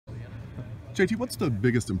JT, what's the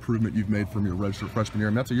biggest improvement you've made from your redshirt freshman year?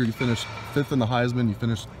 I mean, that's a year you finished 5th in the Heisman, you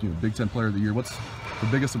finished Big Ten Player of the Year. What's the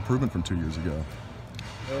biggest improvement from 2 years ago?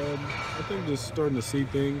 I think just starting to see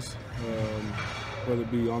things, whether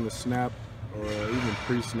it be on the snap or even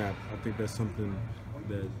pre-snap. I think that's something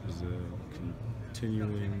that is a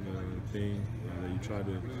continuing thing that you try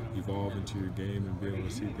to evolve into your game and be able to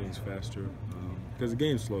see things faster. Because the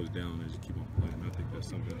game slows down as you keep on playing. I think that's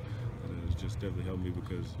something that has just definitely helped me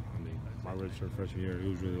because, I mean, my redshirt freshman year, it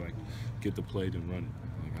was really like get the play and run it.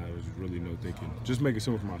 Like I was really no thinking. Just make it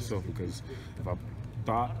simple for myself because if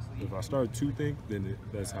I started to think, then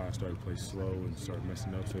that's how I started to play slow and started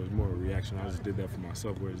messing up. So it was more of a reaction. I just did that for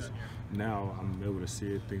myself, whereas now I'm able to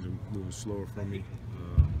see it. Things are moving slower for me.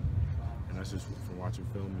 And that's just from watching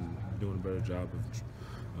film and doing a better job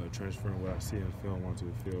of transferring what I see in film onto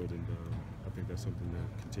the field. And I think that's something to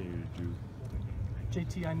continue to do.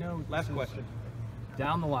 JT, I know. Last question.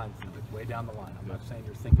 Down the line, way down the line. I'm not saying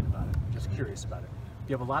you're thinking about it. I'm just curious about it.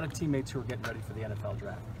 You have a lot of teammates who are getting ready for the NFL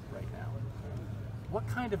draft right now. What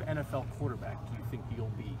kind of NFL quarterback do you think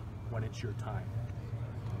you'll be when it's your time?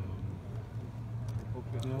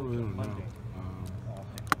 I really don't know.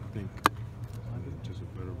 I think I'm just a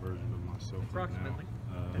better version of myself right now. Like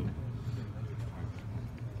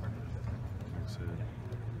I said,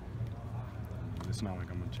 it's not like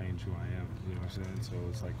I'm gonna change who I am. You know what I'm saying? So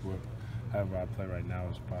it's like however I play right now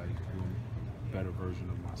is probably a better version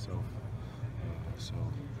of myself. So I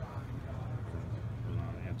don't know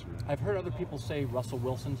how to answer that. I've heard other people say Russell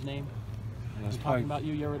Wilson's name. That's talking about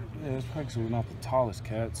you, yeah, it's probably because we're not the tallest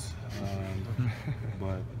cats,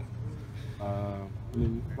 but I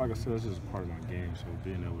mean, like I said, this is part of my game. So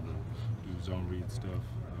being able to do zone read stuff,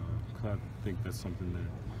 I think that's something that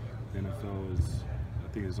the NFL is. I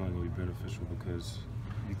think it's only going to be beneficial because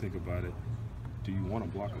you think about it. Do you want to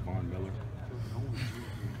block a Von Miller? You want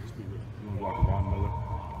to block a Von Miller?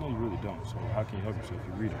 No, you really don't. So how can you help yourself?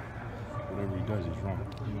 You read him. Whatever he does is wrong.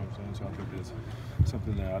 You know what I'm saying? So I think that's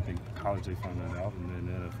something that I think college they find that out, and then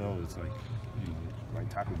the NFL it's like, like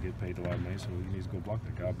tackle get paid a lot of money, so he needs to go block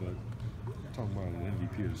that guy. But talking about an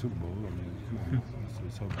MVP of the Super Bowl, I mean, come on,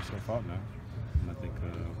 let's help yourself out now. And I think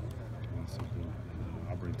that's something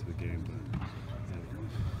I bring to the game. But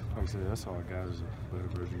like I said, that's all I got is a better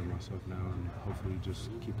version of myself now, and hopefully just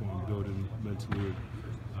keep on building mentally,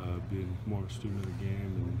 being more a student of the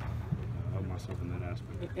game, and help myself in that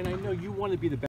aspect. And I know you want to be the best.